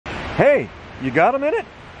Hey, you got a minute?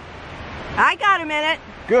 I got a minute.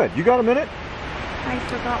 Good, you got a minute? I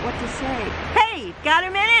forgot what to say. Hey, got a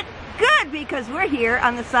minute? Good, because we're here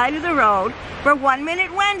on the side of the road for 1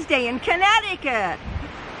 Minute Wednesday in Connecticut.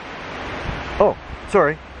 Oh,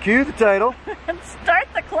 sorry. Cue the title. Start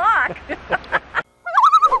the clock.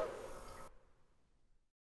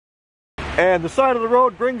 And the side of the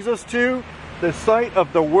road brings us to the site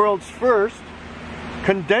of the world's first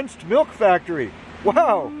condensed milk factory.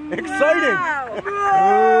 Wow, exciting! Wow.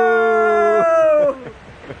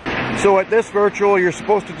 So at this virtual, you're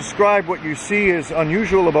supposed to describe what you see is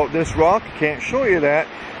unusual about this rock. Can't show you that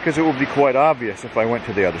because it would be quite obvious if I went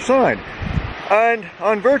to the other side. And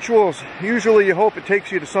on virtuals, usually you hope it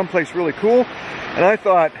takes you to someplace really cool. And I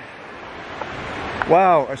thought,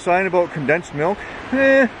 wow, a sign about condensed milk?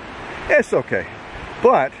 It's okay.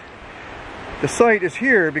 But the site is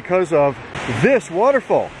here because of this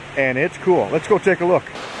waterfall, and it's cool. Let's go take a look.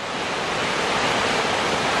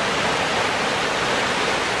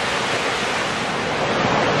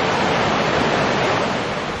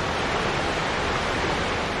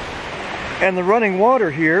 And the running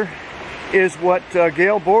water here is what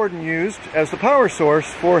Gail Borden used as the power source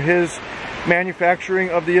for his manufacturing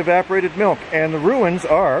of the evaporated milk. And the ruins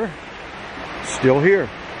are still here.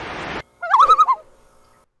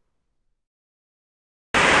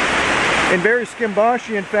 In very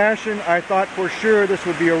Skimboshian fashion, I thought for sure this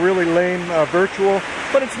would be a really lame virtual,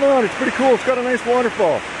 but it's not. It's pretty cool. It's got a nice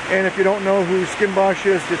waterfall. And if you don't know who Skimbosh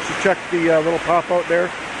is, just to check the little pop out there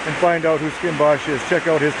and find out who Skimbosh is. Check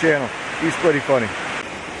out his channel. He's pretty funny.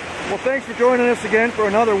 Well, thanks for joining us again for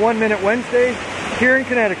another 1 Minute Wednesday here in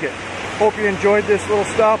Connecticut. Hope you enjoyed this little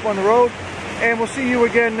stop on the road, and we'll see you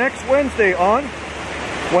again next Wednesday on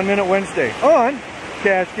 1 Minute Wednesday on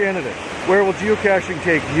Cache Canada. Where will geocaching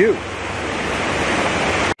take you?